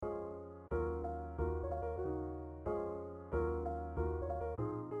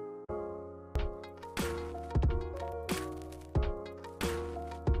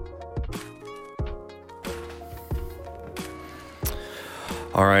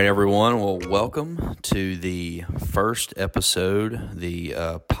All right, everyone. Well, welcome to the first episode,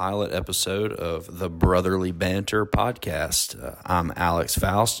 the pilot episode of the Brotherly Banter podcast. I'm Alex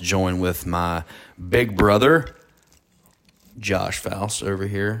Faust, joined with my big brother, Josh Faust, over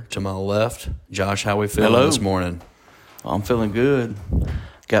here to my left. Josh, how we feeling this morning? I'm feeling good.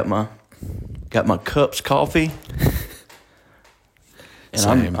 Got my cups coffee,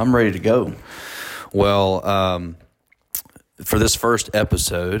 and I'm ready to go. Well, for this first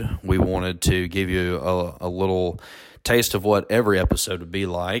episode, we wanted to give you a little taste of what every episode would be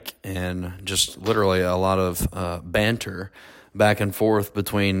like, and just literally a lot of banter back and forth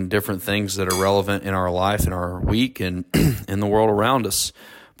between different things that are relevant in our life, in our week, and in the world around us.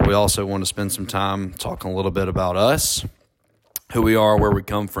 But we also want to spend some time talking a little bit about us, who we are, where we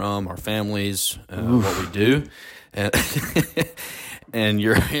come from, our families, what we do. And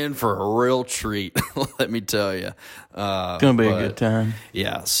you're in for a real treat, let me tell you. It's going to be a good time.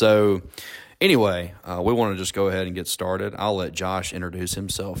 Yeah, so anyway, we want to just go ahead and get started. I'll let Josh introduce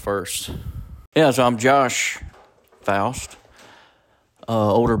himself first. Yeah, so I'm Josh Faust,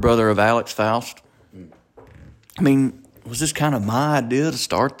 older brother of Alex Faust. I mean, was this kind of my idea to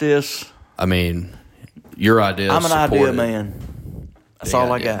start this? I mean, your idea. I'm an idea man. That's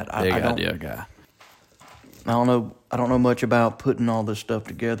all I got. Big idea guy. I don't know much about putting all this stuff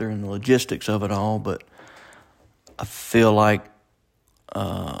together and the logistics of it all, but I feel like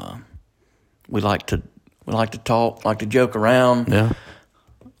we like to talk, like to joke around. Yeah.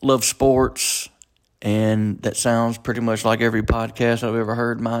 Love sports, and that sounds pretty much like every podcast I've ever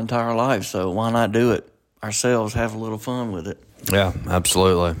heard in my entire life. So why not do it ourselves? Have a little fun with it. Yeah,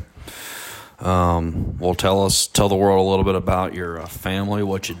 absolutely. Well, tell the world a little bit about your family,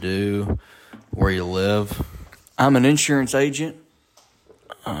 what you do, where you live. I'm an insurance agent.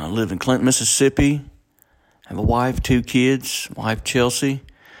 I live in Clinton, Mississippi. I have a wife, 2 kids, wife Chelsea,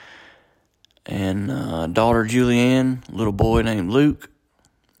 and daughter Julianne, little boy named Luke.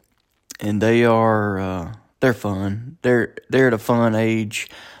 And they are they're fun. They're at a fun age.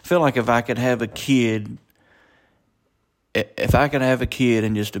 I feel like if I could have a kid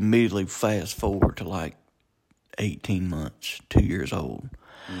and just immediately fast forward to like 18 months, 2 years old,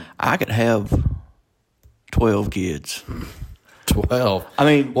 I could have 12 kids. 12. I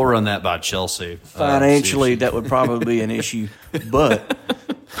mean, we'll run that by Chelsea. Financially, that would probably be an issue, but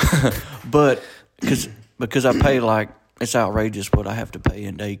because I pay it's outrageous what I have to pay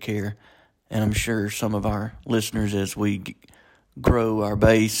in daycare, and I'm sure some of our listeners, as we grow our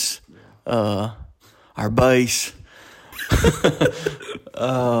base, that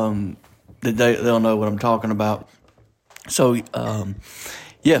they'll know what I'm talking about. So,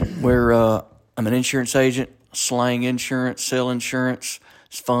 yeah, I'm an insurance agent, slang insurance, sell insurance.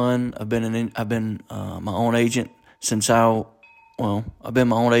 It's fun. I've been my own agent I've been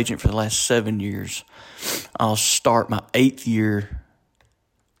my own agent for the last 7 years. I'll start my 8th year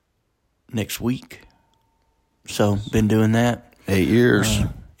next week. So, been doing that. 8 years.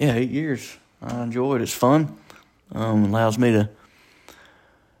 8 years. I enjoy it. It's fun. Allows me to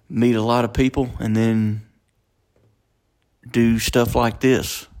meet a lot of people and then do stuff like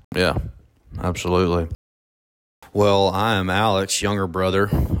this. Yeah, absolutely. Well, I am Alex, younger brother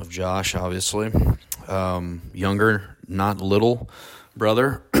of Josh, obviously. Younger, not little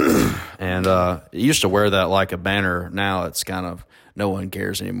brother. And used to wear that like a banner. Now it's kind of, no one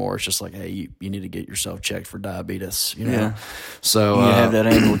cares anymore. It's just like, hey, you need to get yourself checked for diabetes, you know? Yeah. So you have that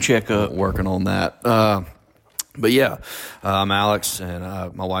annual checkup. Working on that. But yeah, I'm Alex, and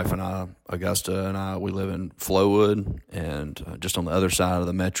my wife and I, Augusta, and I, we live in Flowood, and just on the other side of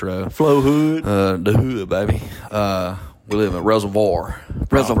the metro. Flowhood. The hood, baby. We live in Reservoir.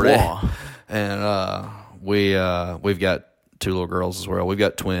 And we've got 2 little girls as well. We've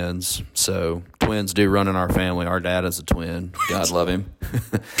got twins, so twins do run in our family. Our dad is a twin. God love him.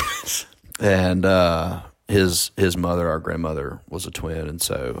 And his mother, our grandmother, was a twin, and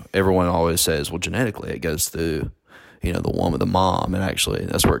so everyone always says, well, genetically it goes through, the one with the mom, and actually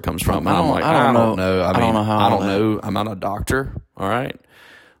that's where it comes from. And I'm like, I don't know. I don't know. I'm not a doctor, all right,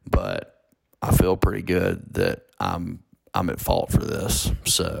 but I feel pretty good that I'm at fault for this.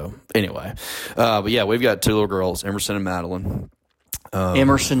 So anyway, but yeah, we've got 2 little girls, Emerson and Madeline.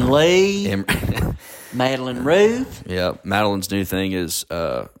 Emerson Lee. Madeline Ruth. Yeah, Madeline's new thing is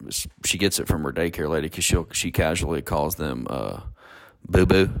she gets it from her daycare lady because she casually calls them boo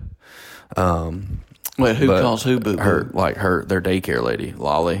boo. Wait, who calls who boo boo? Their daycare lady,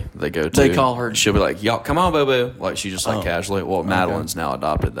 Lolly. They call her. She'll be like, "Y'all, come on, boo boo." Like she just casually. Well, Madeline's now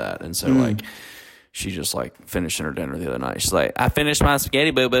adopted that, and so she just finishing her dinner the other night. She's like, "I finished my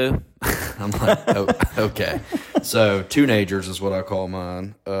spaghetti, boo boo." I'm like, oh, okay. So teenagers is what I call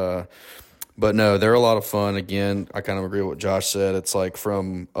mine. But no, they're a lot of fun. Again, I kind of agree with what Josh said. It's like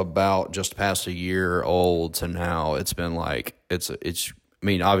from about just past a year old to now, it's been like it's. I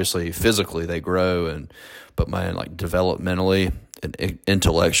mean, obviously physically they grow, but man, like developmentally and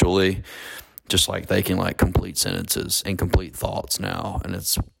intellectually, just like they can like complete sentences and complete thoughts now, and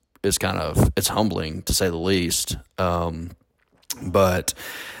it's humbling to say the least. But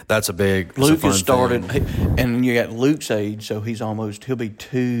that's a big. Luke has started, and you got Luke's age, so he'll be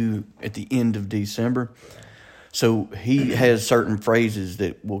 2 at the end of December. So he has certain phrases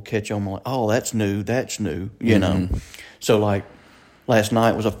that will catch on like, oh, that's new, you know. So like last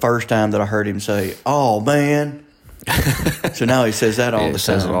night was the first time that I heard him say, "Oh man." So now he says that all the time. He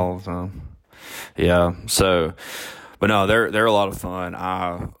says it all the time. Yeah. So. But no, they're a lot of fun.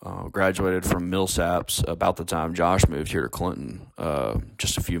 I graduated from Millsaps about the time Josh moved here to Clinton.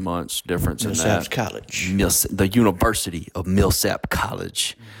 Just a few months difference in that. Millsaps College. The University of Millsap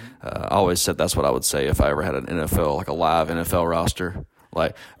College. I always said that's what I would say if I ever had an NFL, like a live NFL roster.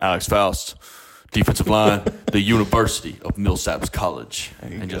 Like Alex Faust, defensive line, the University of Millsaps College.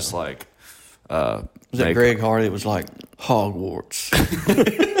 And go. Just like... was that Greg Hardy? It was like Hogwarts.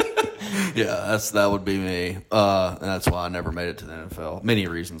 Yeah, that would be me. And that's why I never made it to the NFL. Many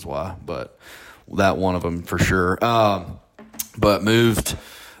reasons why, but that one of them for sure. But moved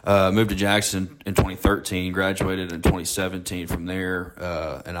to Jackson in 2013, graduated in 2017 from there,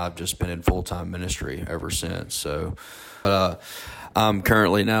 and I've just been in full-time ministry ever since. So I'm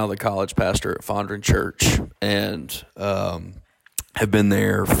currently now the college pastor at Fondren Church, and have been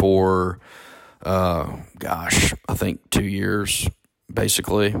there for, I think 2 years,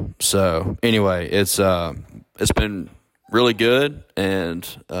 basically. So anyway, it's been really good, and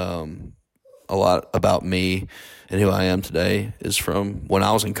a lot about me and who I am today is from when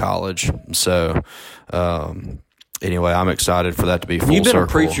I was in college. So anyway, I'm excited for that to be full circle. You've been a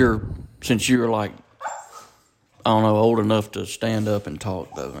preacher since you were like, I don't know, old enough to stand up and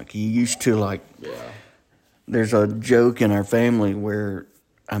talk though. Like you used to like. Yeah. There's a joke in our family where,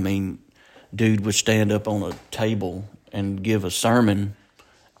 I mean, dude would stand up on a table and give a sermon,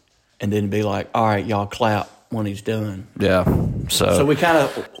 and then be like, "All right, y'all clap when he's done." Yeah. So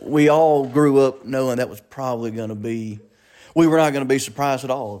we all grew up knowing that was probably going to be. We were not going to be surprised at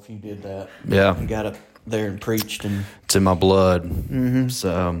all if you did that. Yeah. And got up there and preached, and it's in my blood. Mm-hmm.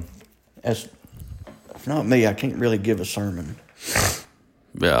 So, if not me, I can't really give a sermon.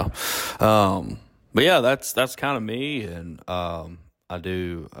 Yeah. But yeah, that's kind of me, and I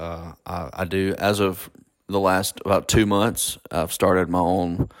do as of the last about 2 months, I've started my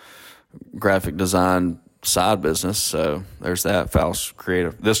own graphic design side business. So there's that. Faust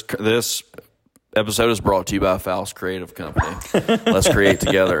Creative. This episode is brought to you by Faust Creative Company. Let's create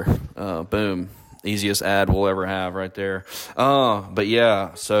together. Boom. Easiest ad we'll ever have right there. But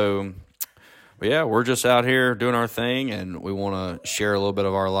yeah, we're just out here doing our thing, and we want to share a little bit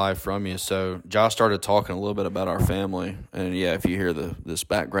of our life from you. So Josh started talking a little bit about our family, and yeah, if you hear this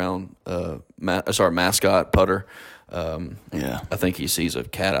background, mascot Putter, I think he sees a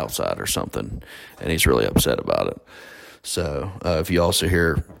cat outside or something, and he's really upset about it. So if you also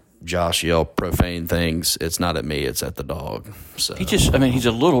hear Josh yell profane things, it's not at me, it's at the dog. So he's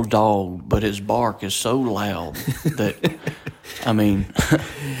a little dog, but his bark is so loud that, I mean,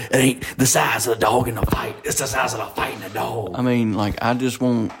 it ain't the size of the dog in the fight. It's the size of the fight in the dog. I mean, like, I just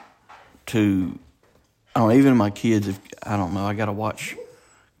want to, I don't know, even my kids, I got to watch,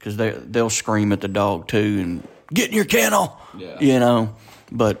 because they'll scream at the dog too, and get in your kennel, you know,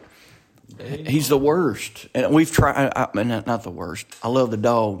 but he's the worst. And we've tried, not the worst. I love the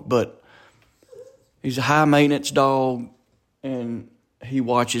dog, but he's a high-maintenance dog, and he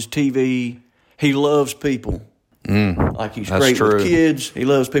watches TV. He loves people. Like, he's great with kids. He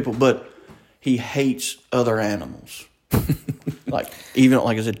loves people, but he hates other animals. Like, even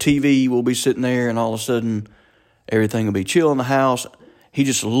like I said, TV will be sitting there, and all of a sudden, everything will be chill in the house. He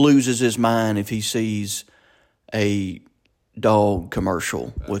just loses his mind if he sees a dog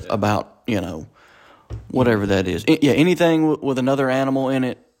commercial about, you know, whatever that is. Yeah, anything with another animal in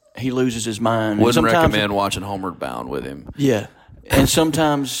it, he loses his mind. Wouldn't recommend watching Homeward Bound with him. Yeah, and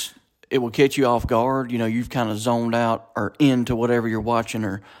sometimes it will catch you off guard. You know, you've kind of zoned out or into whatever you're watching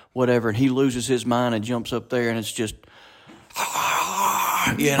or whatever, and he loses his mind and jumps up there, and it's just,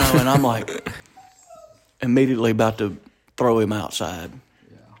 you know, and I'm like immediately about to throw him outside.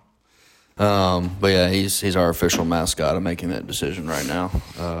 But yeah, he's our official mascot. I'm making that decision right now.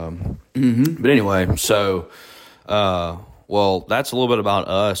 But anyway, so Well, that's a little bit about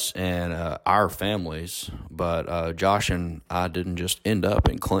us and our families. But Josh and I didn't just end up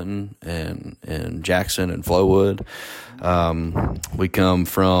in Clinton and Jackson and Flowood. We come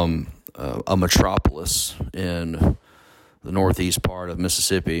from a metropolis in the northeast part of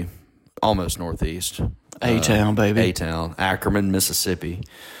Mississippi, almost northeast. A-Town, baby. A-Town, Ackerman, Mississippi,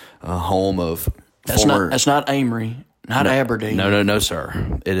 home of That's not Amory, not Aberdeen. No,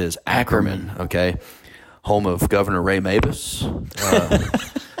 sir. It is Ackerman. Okay, home of Governor Ray Mabus,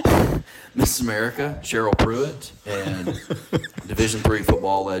 Miss America Cheryl Pruitt, and Division III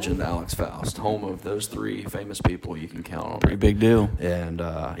football legend Alex Faust. Home of those three famous people you can count on. Pretty big deal. And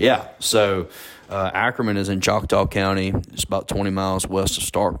so Ackerman is in Choctaw County. It's about 20 miles west of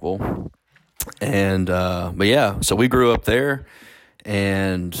Starkville. And so we grew up there,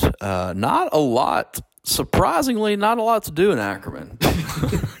 and surprisingly, not a lot to do in Ackerman.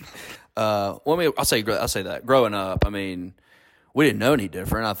 I'll say that. Growing up, I mean, we didn't know any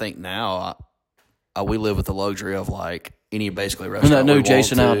different. I think now we live with the luxury of like any basically restaurant. Isn't that new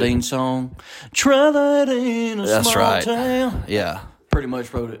Jason Aldean song? Try that in a small town. Yeah. Pretty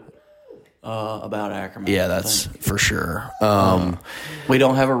much wrote it about Ackerman. Yeah, that's for sure. We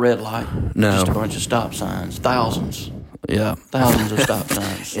don't have a red light. No. Just a bunch of stop signs. Thousands. Yeah. Thousands of stop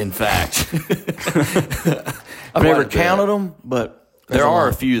signs. In fact. I've never counted them, but there are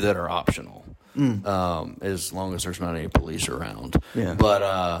a few that are optional. As long as there's not any police around. Yeah. But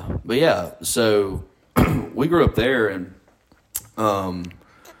yeah, so we grew up there, and so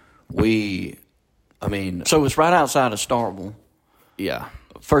it's right outside of Starkville. Yeah.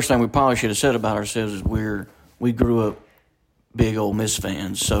 First thing we probably should have said about ourselves is we grew up big Ole Miss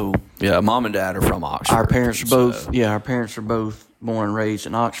fans. So yeah, mom and dad are from Oxford. Our parents are both born and raised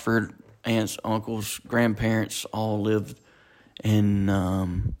in Oxford. Aunts, uncles, grandparents all lived in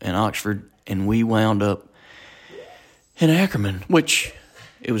Oxford, and we wound up in Ackerman, which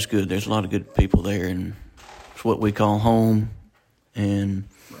it was good. There's a lot of good people there, and it's what we call home. And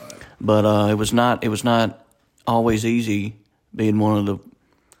but it was not always easy being one of the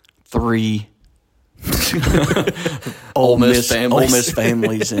three Ole Miss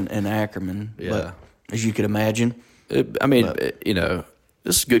families in Ackerman. Yeah, but, as you could imagine.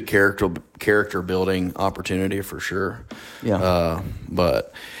 This is good character building opportunity for sure. Yeah.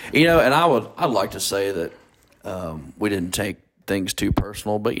 But and I'd like to say that we didn't take things too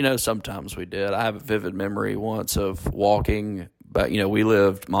personal, but sometimes we did. I have a vivid memory once of walking, but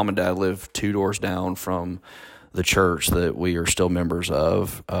mom and dad lived 2 doors down from the church that we are still members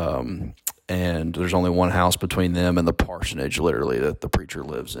of. And there's only one house between them and the parsonage, literally, that the preacher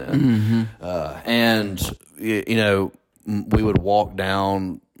lives in. Mm-hmm. We would walk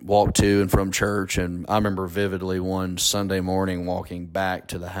to and from church, and I remember vividly one Sunday morning walking back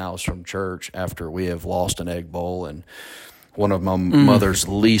to the house from church after we have lost an Egg Bowl, and one of my mother's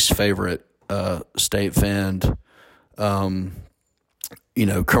least favorite State fan,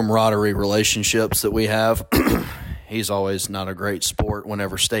 camaraderie relationships that we have. He's always not a great sport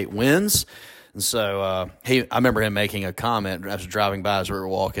whenever State wins. And so I remember him making a comment as driving by as we were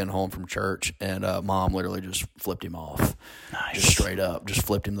walking home from church, and Mom literally just flipped him off. Nice. Just straight up, just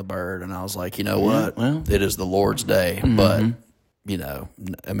flipped him the bird. And I was like, you know what? Well, it is the Lord's day, but, you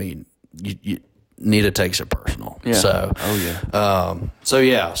Nita takes it personal. Yeah. So,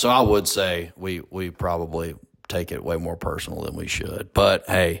 So I would say we probably take it way more personal than we should. But,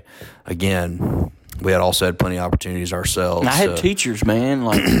 hey, again, we also had plenty of opportunities ourselves. And I had teachers, man,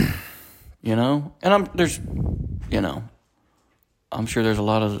 like... and I'm sure there's a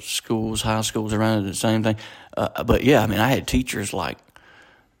lot of schools, high schools around it, the same thing. But yeah, I had teachers like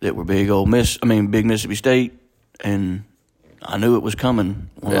that were big Mississippi State, and I knew it was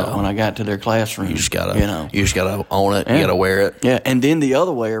coming when I got to their classroom. You just gotta own it. Yeah. You gotta wear it. Yeah, and then the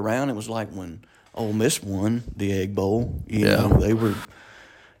other way around, it was like when Ole Miss won the Egg Bowl. You know, they were.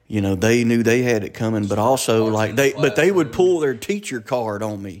 They knew they had it coming, but also they would pull their teacher card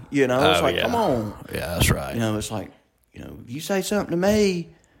on me. It's come on. Yeah, that's right. It's like, you say something to me,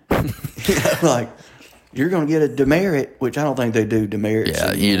 like you're going to get a demerit, which I don't think they do demerits.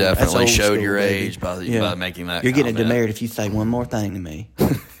 Yeah, you definitely showed your age by making that. You're getting a demerit if you say one more thing to me.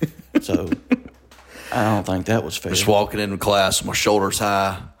 So I don't think that was fair. Just walking into class, my shoulders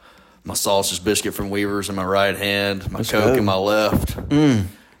high, my sausage biscuit from Weaver's in my right hand, my Coke in my left.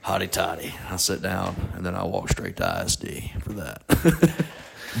 Hotty toddy. I sit down, and then I walk straight to ISD for that.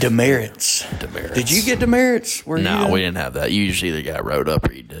 Demerits. Did you get demerits? No, we didn't have that. You usually either got rode up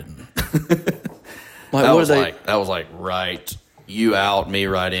or you didn't. That was like right. You out, me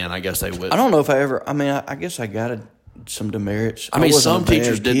right in. I guess they would. I don't know if I ever. I guess I got some demerits. Some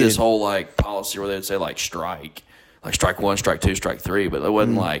teachers did this whole policy where they'd say strike. like strike one, strike two, strike three, but it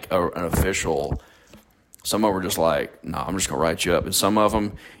wasn't like an official. Some of them were just like, no, I'm just going to write you up. And some of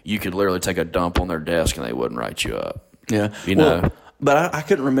them, you could literally take a dump on their desk and they wouldn't write you up. Yeah. You know? But I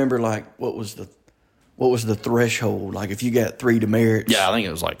couldn't remember, like, what was the threshold? Like, if you got 3 demerits. Yeah, I think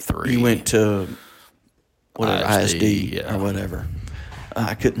it was like 3. You went to whatever, ISD yeah. or whatever.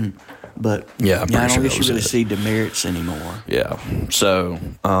 I couldn't, but yeah, I don't guess you really see demerits anymore. Yeah. So,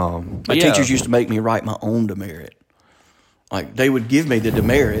 my teachers used to make me write my own demerit. Like, they would give me the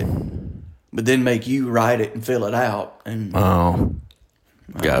demerit, but then make you write it and fill it out. And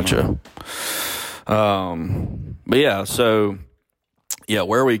gotcha. But yeah, so yeah,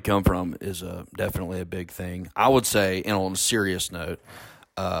 where we come from is definitely a big thing. I would say, and on a serious note,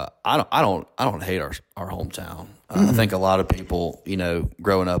 I don't hate our hometown. I think a lot of people, you know,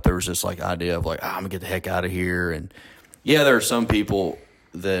 growing up, there was this like idea of like, I'm gonna get the heck out of here. And yeah, there are some people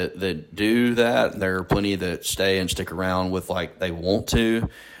that do that. There are plenty that stay and stick around with like they want to,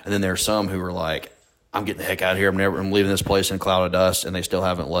 and then there are some who are like, I'm getting the heck out of here. I'm leaving this place in a cloud of dust, and they still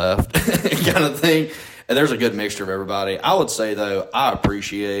haven't left, kind of thing. And there's a good mixture of everybody. I would say though, I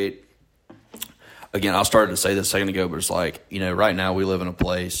appreciate. Again, I started to say this a second ago, but it's like, you know, right now we live in a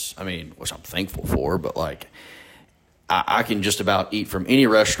place, I mean, which I'm thankful for, but like, I can just about eat from any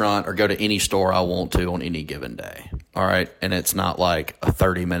restaurant or go to any store I want to on any given day. All right. And it's not like a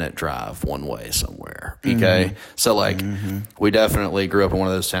 30-minute drive one way somewhere. Okay. So like, we definitely grew up in one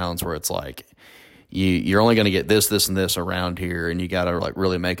of those towns where it's like, you're only going to get this, this, and this around here, and you got to like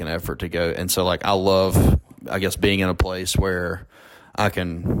really make an effort to go. And so like, I love, I guess, being in a place where I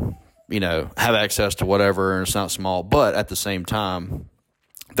can, you know, have access to whatever, and it's not small, but at the same time,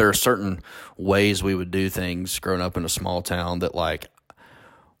 there are certain ways we would do things growing up in a small town that like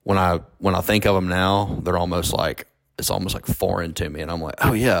when I think of them now, they're almost like, it's almost like foreign to me. And I'm like,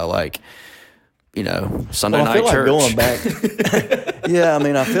 oh yeah, like, you know, Sunday night church. Going back. Yeah. I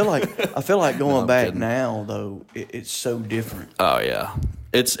mean, I feel like going back now though, it's so different. Oh yeah.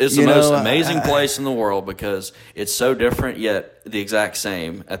 It's the most amazing place in the world because it's so different yet the exact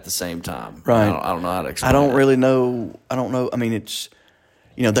same at the same time. Right. I don't know how to explain I don't it. really know. I don't know. I mean, it's,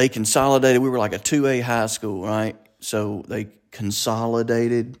 you know, they consolidated. We were like a 2A high school, right? So they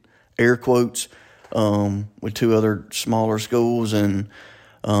consolidated, air quotes, with 2 other smaller schools, and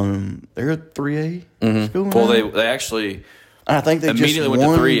they're a 3A school now. Well, they actually I think they immediately just went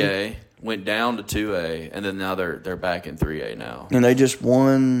won, to 3A, went down to 2A, and then now they're back in 3A now. and they just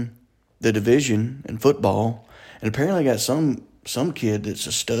won the division in football, and apparently got some kid that's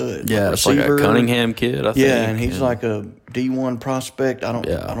a stud. Yeah, it's like a Cunningham kid, I think. Yeah, and he's like a D1 prospect. I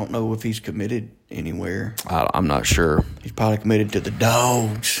don't know if he's committed anywhere. I'm not sure. He's probably committed to the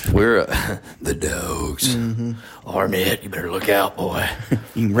Dogs. We're the Dogs. Arnett, you better look out, boy.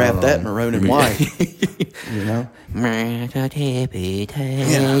 You can wrap that in maroon and white. You know?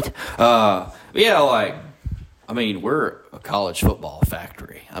 Yeah, like, I mean, we're a college football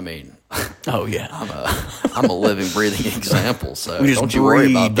factory. I mean, Oh yeah, I'm a living, breathing example. So we just don't you worry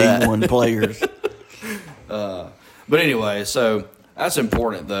breed about that. D1 players. But anyway, so that's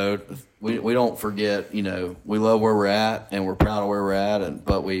important though. We don't forget. You know, we love where we're at, and we're proud of where we're at,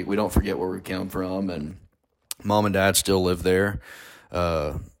 but we don't forget where we come from. And mom and dad still live there,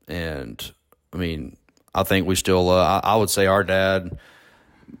 and I mean, I think we still. I would say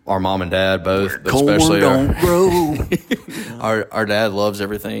our mom and dad both, but especially don't grow. our dad loves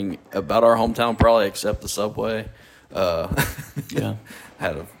everything about our hometown, probably except the subway. Yeah,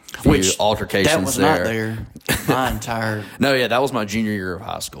 had a few altercations that was there. not there. My entire. No, yeah, that was my junior year of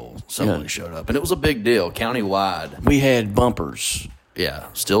high school. Someone showed up, and it was a big deal, countywide. We had bumpers. Yeah,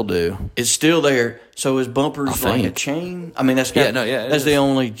 still do. It's still there. So is bumpers like a think. chain? I mean, that's it the is.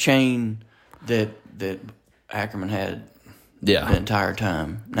 only chain that Ackerman had the Yeah, entire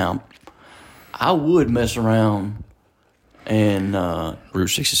time. Now, I would mess around and Route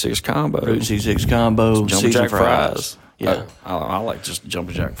 66 combo, Route 66 combo, jumping seasoned jack fries. Yeah, I like just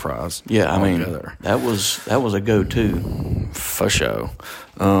jumping jack fries. yeah. I mean, altogether. that was a go-to. For sure.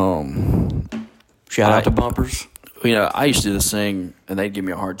 Shout out to bumpers. You know, I used to do this thing, and they'd give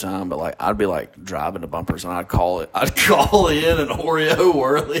me a hard time, but like I'd be like driving to bumpers, and I'd call in an Oreo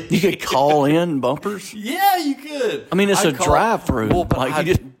whirly. You could call in bumpers. Yeah, you could. I mean, it's I'd a drive-through. Well, but Like,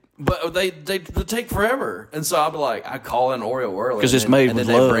 you just- but they take forever, and so I'd be like, I call in Oreo whirly 'Cause it's and made then with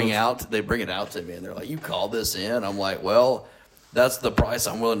they love. bring it out to me, and they're like, you call this in? I'm like, well, that's the price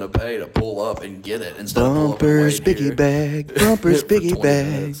I'm willing to pay to pull up and get it instead of pull up and Bumpers, wait biggie here bag. Bumpers, for biggie 20 bag.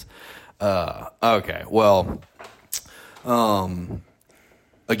 minutes. Okay, well,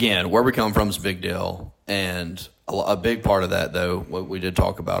 again, where we come from is a big deal, and a big part of that, though, what we did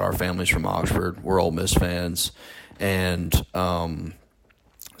talk about, our families from Oxford, we're Ole Miss fans. And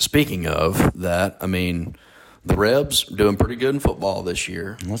speaking of that, I mean, the Rebs doing pretty good in football this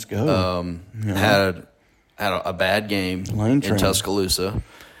year. Let's go. Had a bad game in Tuscaloosa.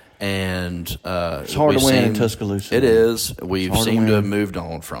 And it's hard to win in Tuscaloosa. It is. We seem to have moved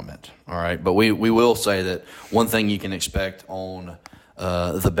on from it. All right. But we will say that one thing you can expect on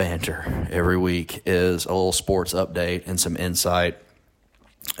the banter every week is a little sports update and some insight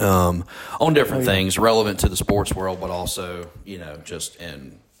on different things relevant to the sports world, but also, just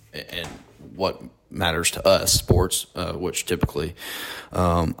in what matters to us, sports, which typically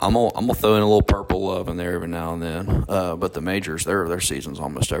I'm gonna throw in a little purple love in there every now and then. But the majors, their season's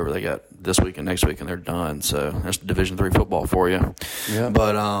almost over. They got this week and next week, and they're done. So that's Division III football for you. Yeah.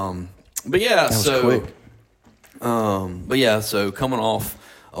 But yeah. Quick. But yeah. So coming off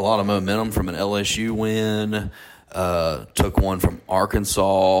a lot of momentum from an LSU win, took one from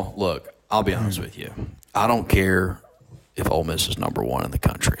Arkansas. Look, I'll be honest with you. I don't care if Ole Miss is number one in the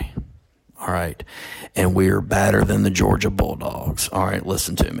country. All right. And we're better than the Georgia Bulldogs. All right.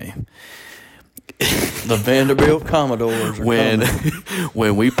 Listen to me. The Vanderbilt Commodores are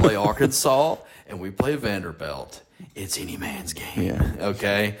when we play Arkansas and we play Vanderbilt, it's any man's game. Yeah.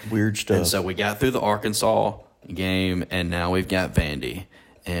 Okay? Weird stuff. And so we got through the Arkansas game, and now we've got Vandy.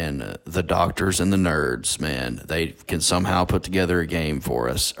 And the doctors and the nerds, man, they can somehow put together a game for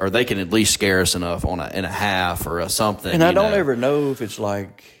us. Or they can at least scare us enough in a half or something. And I don't ever know if it's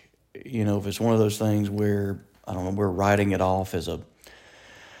like, if it's one of those things where, I don't know, we're writing it off as a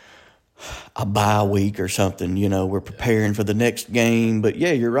bye week or something, we're preparing for the next game. But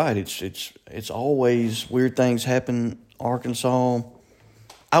yeah, you're right. It's always weird things happen. Arkansas,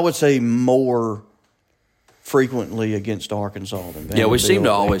 I would say more frequently against Arkansas than Vanderbilt. Yeah, we seem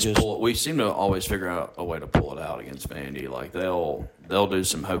to always figure out a way to pull it out against Vandy. Like they'll do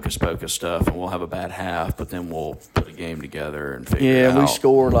some hocus pocus stuff, and we'll have a bad half, but then we'll put a game together and figure it out. Yeah, we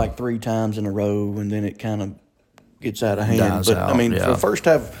scored like 3 times in a row, and then it kind of gets out of hand. For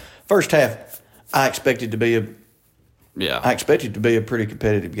the first half, I expected to be a pretty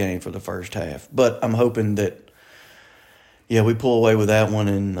competitive game for the first half. But I'm hoping that we pull away with that one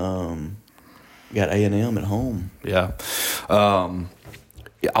and got A&M at home. Yeah.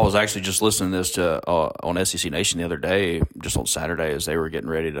 I was actually just listening to this on SEC Nation the other day, just on Saturday, as they were getting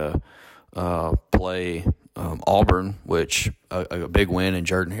ready to play Auburn, which a big win in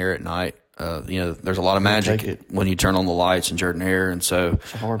Jordan-Hare at night. There's a lot of magic when you turn on the lights in Jordan-Hare, and so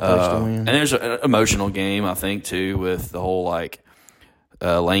it's a hard place to win. And there's an emotional game, I think, too, with the whole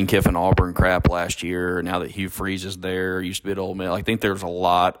Lane Kiffin Auburn crap last year. Now that Hugh Freeze is there, used to be at Ole Miss. I think there's a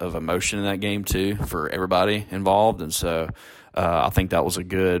lot of emotion in that game too for everybody involved, and so I think that was a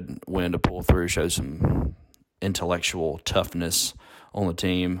good win to pull through, show some intellectual toughness on the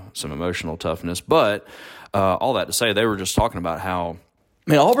team, some emotional toughness. But all that to say, they were just talking about how.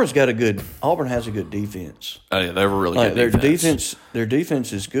 I mean, Auburn has a good defense. Oh yeah, they were really good. Their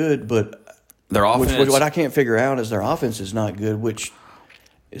defense is good, but their offense. What I can't figure out is their offense is not good, which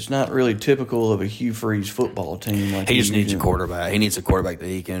is not really typical of a Hugh Freeze football team. He just needs a quarterback. He needs a quarterback that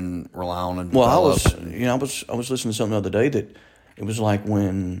he can rely on and develop. Well, I was listening to something the other day that it was like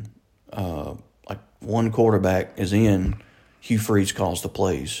when one quarterback is in, Hugh Freeze calls the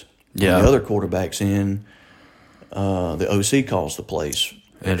plays. Yeah. When the other quarterback's in, the OC calls the plays.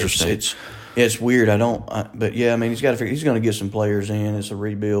 Interesting. It's weird. But yeah, I mean, he's got to figure. He's going to get some players in. It's a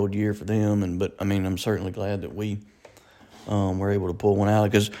rebuild year for them, but I mean, I'm certainly glad that we were able to pull one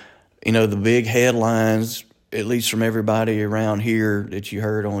out because, the big headlines, at least from everybody around here that you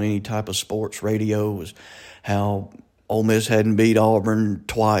heard on any type of sports radio, was how Ole Miss hadn't beat Auburn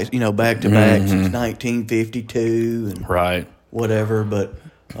twice, back to back since 1952 and right, whatever. But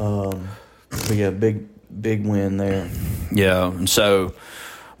yeah, big win there. Yeah, and so.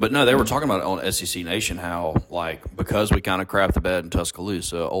 But no, they were talking about it on SEC Nation how, because we kind of crapped the bed in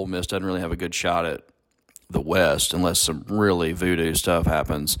Tuscaloosa, Ole Miss doesn't really have a good shot at the West unless some really voodoo stuff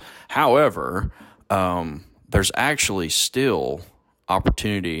happens. However, there's actually still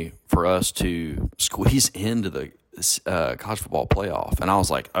opportunity for us to squeeze into the college football playoff. And I was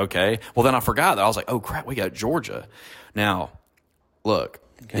like, okay. Well, then I forgot that. I was like, oh, crap, we got Georgia. Now, look,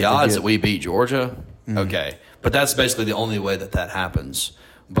 the odds that we beat Georgia, okay. But that's basically the only way that happens.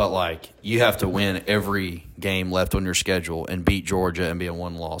 But, you have to win every game left on your schedule and beat Georgia and be a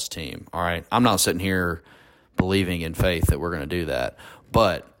one-loss team, all right? I'm not sitting here believing in faith that we're going to do that.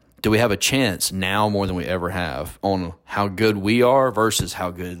 But do we have a chance now more than we ever have on how good we are versus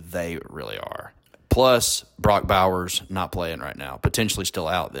how good they really are? Plus, Brock Bowers not playing right now, potentially still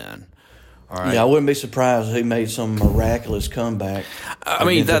out then. All right. Yeah, I wouldn't be surprised if he made some miraculous comeback. I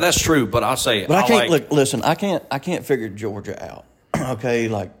mean, that's true, but I'll say. But I can't listen. I can't figure Georgia out. Okay,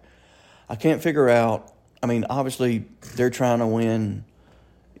 like I can't figure out. I mean, obviously they're trying to win.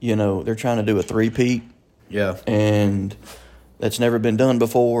 You know, they're trying to do a three-peat. Yeah. And that's never been done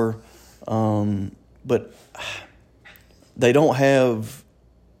before. But they don't have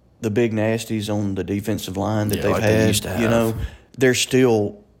the big nasties on the defensive line that they've had. They used to have. You know, they're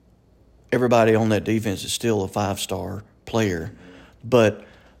still everybody on that defense is still a 5-star player. But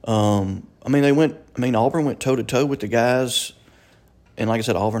I mean, Auburn went toe to toe with the guys, and like I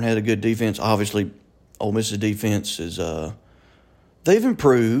said, Auburn had a good defense. Obviously, Ole Miss's defense is they've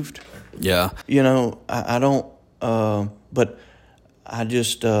improved. Yeah. You know, I don't, but I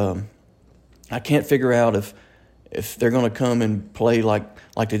just I can't figure out if they're going to come and play like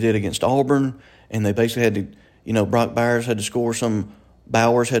they did against Auburn, and they basically had to, you know, Brock Bowers had to score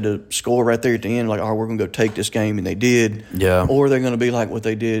Bowers had to score right there at the end, like, all right, we're going to go take this game, and they did. Yeah. Or they're going to be like what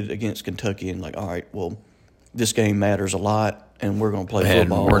they did against Kentucky, and like, all right, well, this game matters a lot, and we're going to play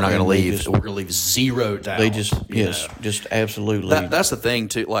football. We're not going to leave. We're going to leave 0 down. They just absolutely. That's the thing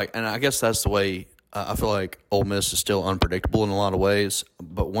too. Like, and I guess that's the way. I feel like Ole Miss is still unpredictable in a lot of ways.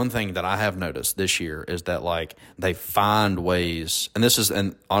 But one thing that I have noticed this year is that, like, they find ways,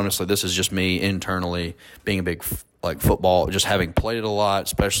 and honestly, this is just me internally being a big football, just having played it a lot,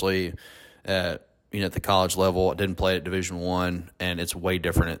 especially at the college level. I didn't play at Division I, and it's way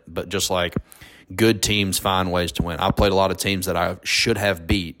different. But just like good teams find ways to win. I played a lot of teams that I should have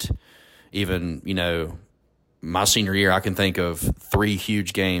beat. Even my senior year, I can think of 3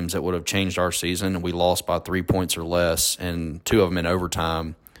 huge games that would have changed our season, and we lost by 3 points or less, and 2 of them in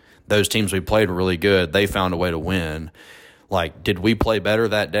overtime. Those teams we played were really good. They found a way to win. Like, did we play better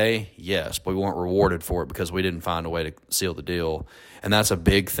that day? Yes, but we weren't rewarded for it because we didn't find a way to seal the deal. And that's a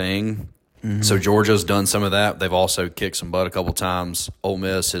big thing. Mm-hmm. So Georgia's done some of that. They've also kicked some butt a couple times. Ole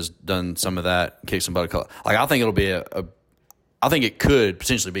Miss has done some of that, kicked some butt a couple. Like, I think it'll be I think it could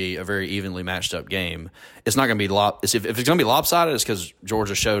potentially be a very evenly matched up game. It's not going to be if it's going to be lopsided, it's because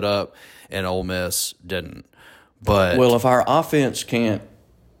Georgia showed up and Ole Miss didn't. But if our offense can't,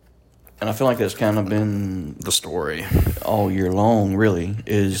 and I feel like that's kind of been the story all year long, really,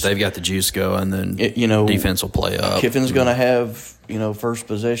 is if they've got the juice going, then defense will play up. Kiffin's going to have first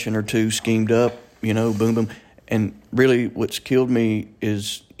possession or 2 schemed up, boom boom, and really what's killed me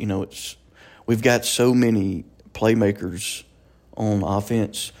is we've got so many playmakers on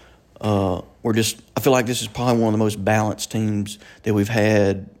offense. I feel like this is probably one of the most balanced teams that we've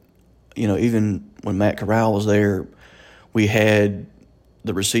had. Even when Matt Corral was there, we had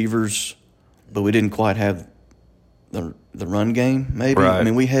the receivers, but we didn't quite have the run game, maybe. Right. I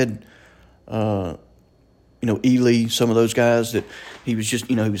mean, we had, Ely, some of those guys that he was just,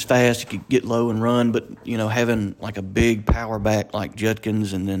 he was fast, he could get low and run, but, having like a big power back like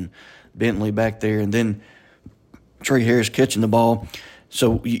Judkins and then Bentley back there and then Trey Harris catching the ball.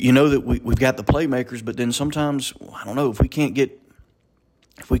 So that we've got the playmakers, but then sometimes, I don't know, if we can't get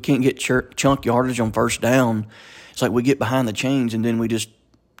chunk yardage on first down, it's like we get behind the chains and then we just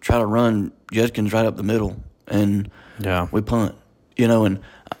try to run Judkins right up the middle and we punt. And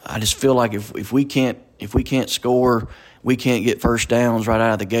I just feel like if we can't score, we can't get first downs right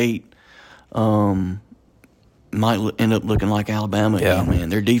out of the gate. Might end up looking like Alabama again, man.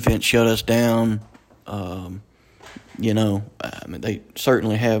 Their defense shut us down. I mean, they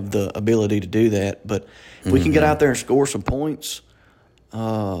certainly have the ability to do that. But if we can get out there and score some points,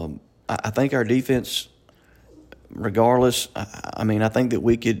 I think our defense, regardless, I mean, I think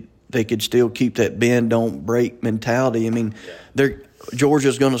that they could still keep that bend, don't break mentality. I mean,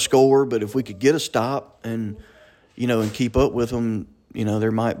 Georgia's going to score, but if we could get a stop and keep up with them,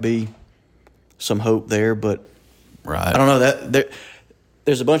 there might be some hope there. But I don't know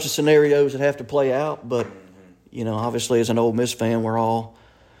there's a bunch of scenarios that have to play out, but. Obviously, as an Ole Miss fan, we're all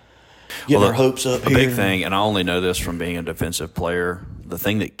getting our hopes up here. A big thing, and I only know this from being a defensive player, the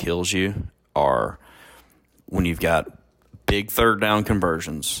thing that kills you are when you've got big third down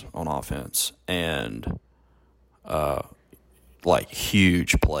conversions on offense and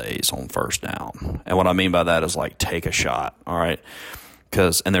huge plays on first down. And what I mean by that is take a shot, all right?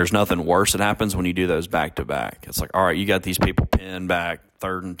 And there's nothing worse that happens when you do those back-to-back. It's like, all right, you got these people pinned back,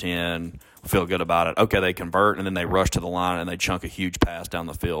 3rd and 10, feel good about it. Okay, they convert, and then they rush to the line, and they chunk a huge pass down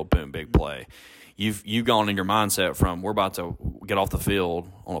the field. Boom, big play. You've gone in your mindset from we're about to get off the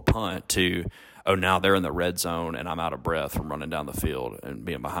field on a punt to, oh, now they're in the red zone, and I'm out of breath from running down the field and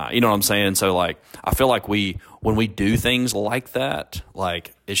being behind. You know what I'm saying? So, I feel like when we do things like that,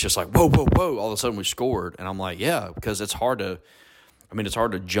 it's just like, whoa, whoa, whoa, all of a sudden we scored. And I'm like, yeah, because it's hard to – it's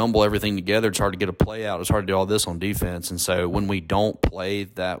hard to jumble everything together. It's hard to get a play out. It's hard to do all this on defense. And so when we don't play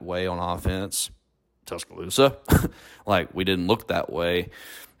that way on offense, Tuscaloosa, like we didn't look that way.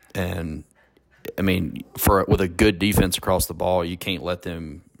 And with a good defense across the ball, you can't let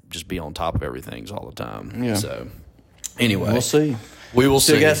them just be on top of everything all the time. Yeah. So anyway, we'll see. We will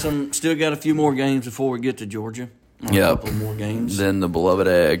see. Still got a few more games before we get to Georgia. Yeah, a couple more games. Then the beloved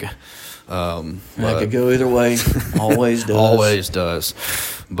egg. That could go either way. Always does. Always does.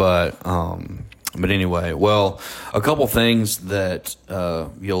 But anyway, well, a couple things that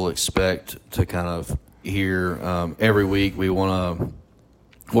you'll expect to kind of hear every week.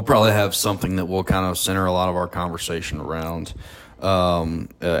 We'll probably have something that we'll kind of center a lot of our conversation around.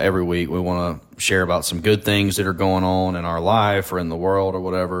 Every week we want to share about some good things that are going on in our life or in the world or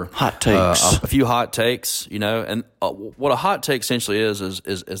whatever. Hot takes. A few hot takes, and what a hot take essentially is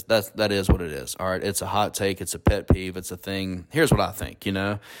that is what it is. All right. It's a hot take. It's a pet peeve. It's a thing. Here's what I think,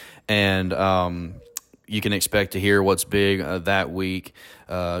 and, you can expect to hear what's big that week,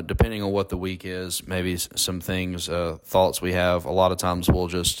 depending on what the week is. Maybe some things, thoughts we have. A lot of times we'll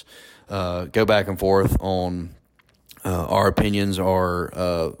just go back and forth on our opinions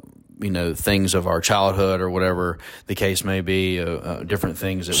or things of our childhood or whatever the case may be, different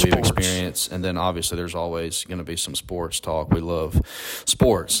things that we've experienced. And then obviously there's always going to be some sports talk. We love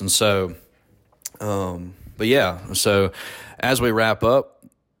sports. And so, so as we wrap up,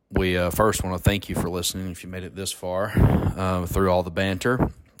 we first want to thank you for listening if you made it this far through all the banter.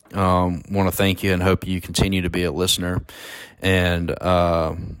 Want to thank you and hope you continue to be a listener. And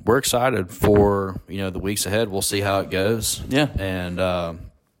we're excited for, the weeks ahead. We'll see how it goes. Yeah. And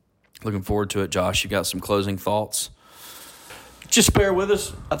looking forward to it. Josh, you got some closing thoughts? Just bear with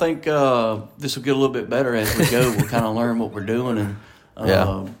us. I think this will get a little bit better as we go. We'll kind of learn what we're doing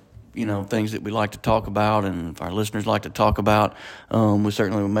and things that we like to talk about, and if our listeners like to talk about, we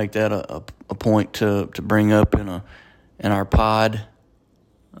certainly will make that a point to bring up in our pod.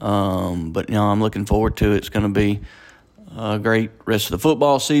 But I'm looking forward to it. It's going to be a great rest of the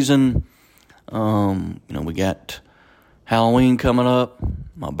football season. We got Halloween coming up,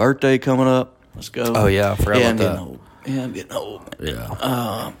 my birthday coming up. Let's go. Oh yeah, I forgot about that. Old. Yeah, I'm getting old.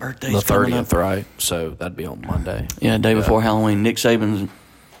 Yeah. Birthday's the 30th, up. right? So that'd be on Monday. Yeah, day before Halloween. Nick Saban's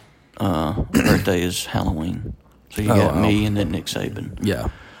birthday is Halloween. So you got me and then Nick Saban. Yeah.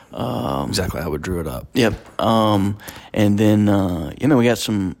 Exactly how we drew it up. Yep. And then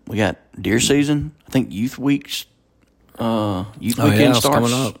we got deer season. I think youth weekend starts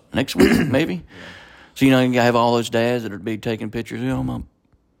coming up next week, maybe. So you have all those dads that would be taking pictures.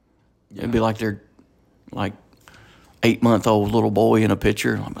 It'd be like they're like 8-month-old little boy in a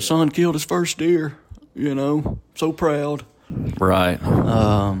picture. Like, my son killed his first deer. So proud. Right.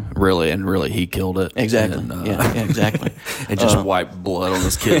 Really, he killed it. Exactly. And, exactly. And just wiped blood on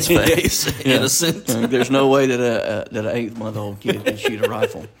this kid's face. Innocent. There's no way that an 8-month-old kid can shoot a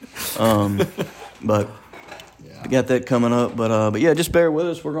rifle. But we got that coming up. But just bear with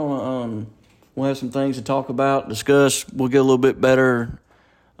us. We're gonna we'll have some things to talk about, discuss. We'll get a little bit better.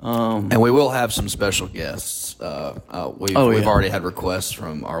 And we will have some special guests. We've already had requests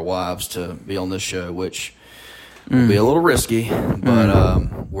from our wives to be on this show, which will be a little risky,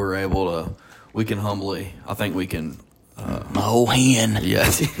 but we're able to. We can humbly. I think we can. My old hen.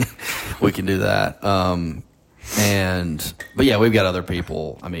 Yes, we can do that. But we've got other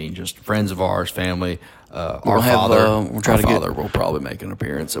people. Just friends of ours, family. Our father will probably make an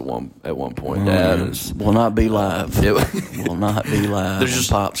appearance at one point. Dad will not be live. Will not be live. There's just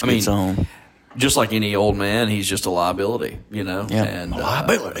Pops gets on. Just like any old man, he's just a liability, Yeah, and a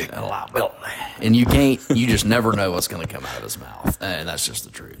liability. And you just never know what's going to come out of his mouth, and that's just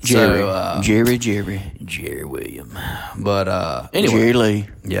the truth. Jerry William. But anyway, Jerry Lee.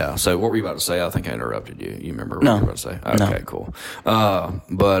 Yeah. So what were you about to say? I think I interrupted you. You remember what you were about to say? Okay, cool.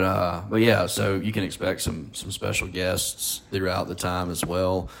 But yeah. So you can expect some special guests throughout the time as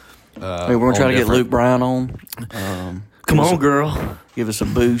well. We're going to try to get Luke Bryan on. Come on, girl. Give us a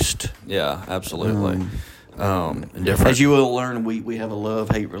boost. Yeah, absolutely. As you will learn, we have a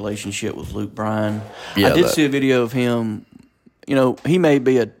love-hate relationship with Luke Bryan. Yeah, I did see a video of him. He may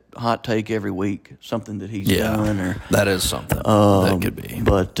be a hot take every week, something that he's done. Or that is something that could be.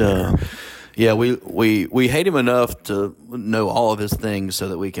 But we hate him enough to know all of his things so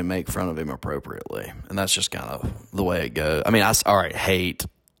that we can make fun of him appropriately, and that's just kind of the way it goes. Hate.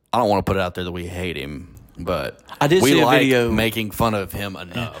 I don't want to put it out there that we hate him. But I did see a video making fun of him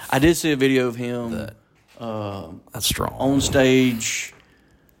enough. I did see a video of him. That's strong. On stage,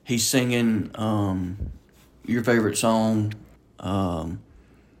 he's singing your favorite song.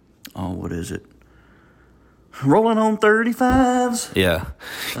 What is it? rolling on 35s. Yeah.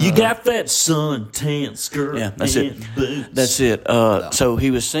 You got that suntan skirt. Yeah, that's it. and boots. That's it. So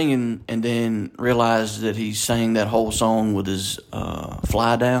he was singing and then realized that he sang that whole song with his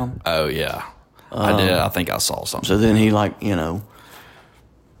fly down. Oh, yeah. I did. I think I saw something. So then he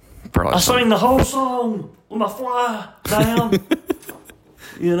Probably I sang the whole song with my fly down.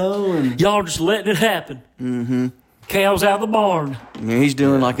 and Y'all just letting it happen. Mm-hmm. Cows out of the barn. he's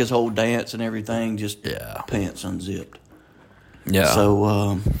doing like his whole dance and everything, just Yeah. pants unzipped. Yeah.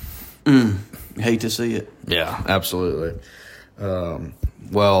 So, hate to see it. Yeah, absolutely.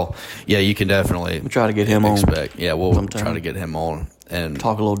 Well, yeah, you can definitely We'll try to get him on. Yeah, we'll sometime. try to get him on and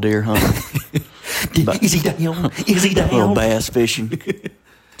Talk a little deer hunting, Easy down. Easy a little down. bass fishing,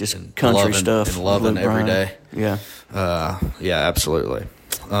 just country loving- stuff. and loving Luke every Bryan. day. Yeah. yeah, absolutely.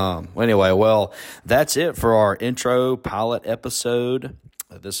 Anyway, well, that's it for our intro pilot episode.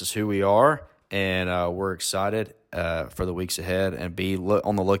 This is who we are, and we're excited for the weeks ahead, and be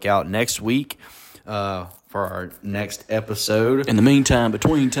on the lookout next week for our next episode. In the meantime,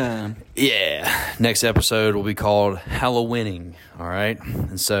 between time, Yeah, next episode will be called Halloweening. All right,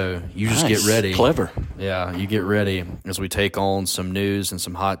 and so you just Nice. get ready. Clever. Yeah, you get ready as we take on some news and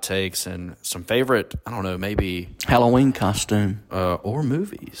some hot takes and some favorite, I don't know, maybe Halloween costume. or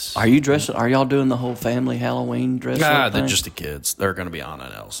movies. Are you dressing? Are y'all doing the whole family Halloween dress? Nah, up they're thing? just the kids. They're going to be Anna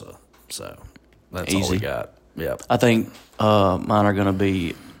and Elsa. So that's all we Easy. got. Yep. I think mine are going to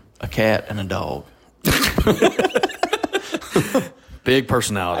be a cat and a dog. Big I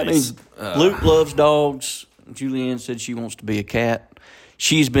personalities. mean, Luke loves dogs. Julianne said she wants to be a cat.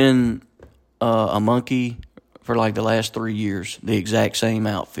 She's been a monkey for like the last 3 years, the exact same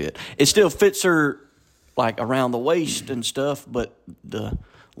outfit. It still fits her like around the waist and stuff, but the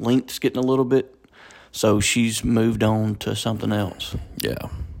length's getting a little bit. So she's moved on to something else. Yeah.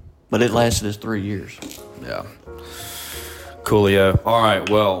 But it lasted us 3 years. Yeah. Coolio. All right.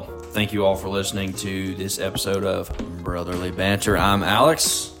 Well, thank you all for listening to this episode of Brotherly Banter. I'm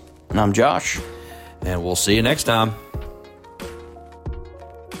Alex, And I'm Josh. and we'll see you next time.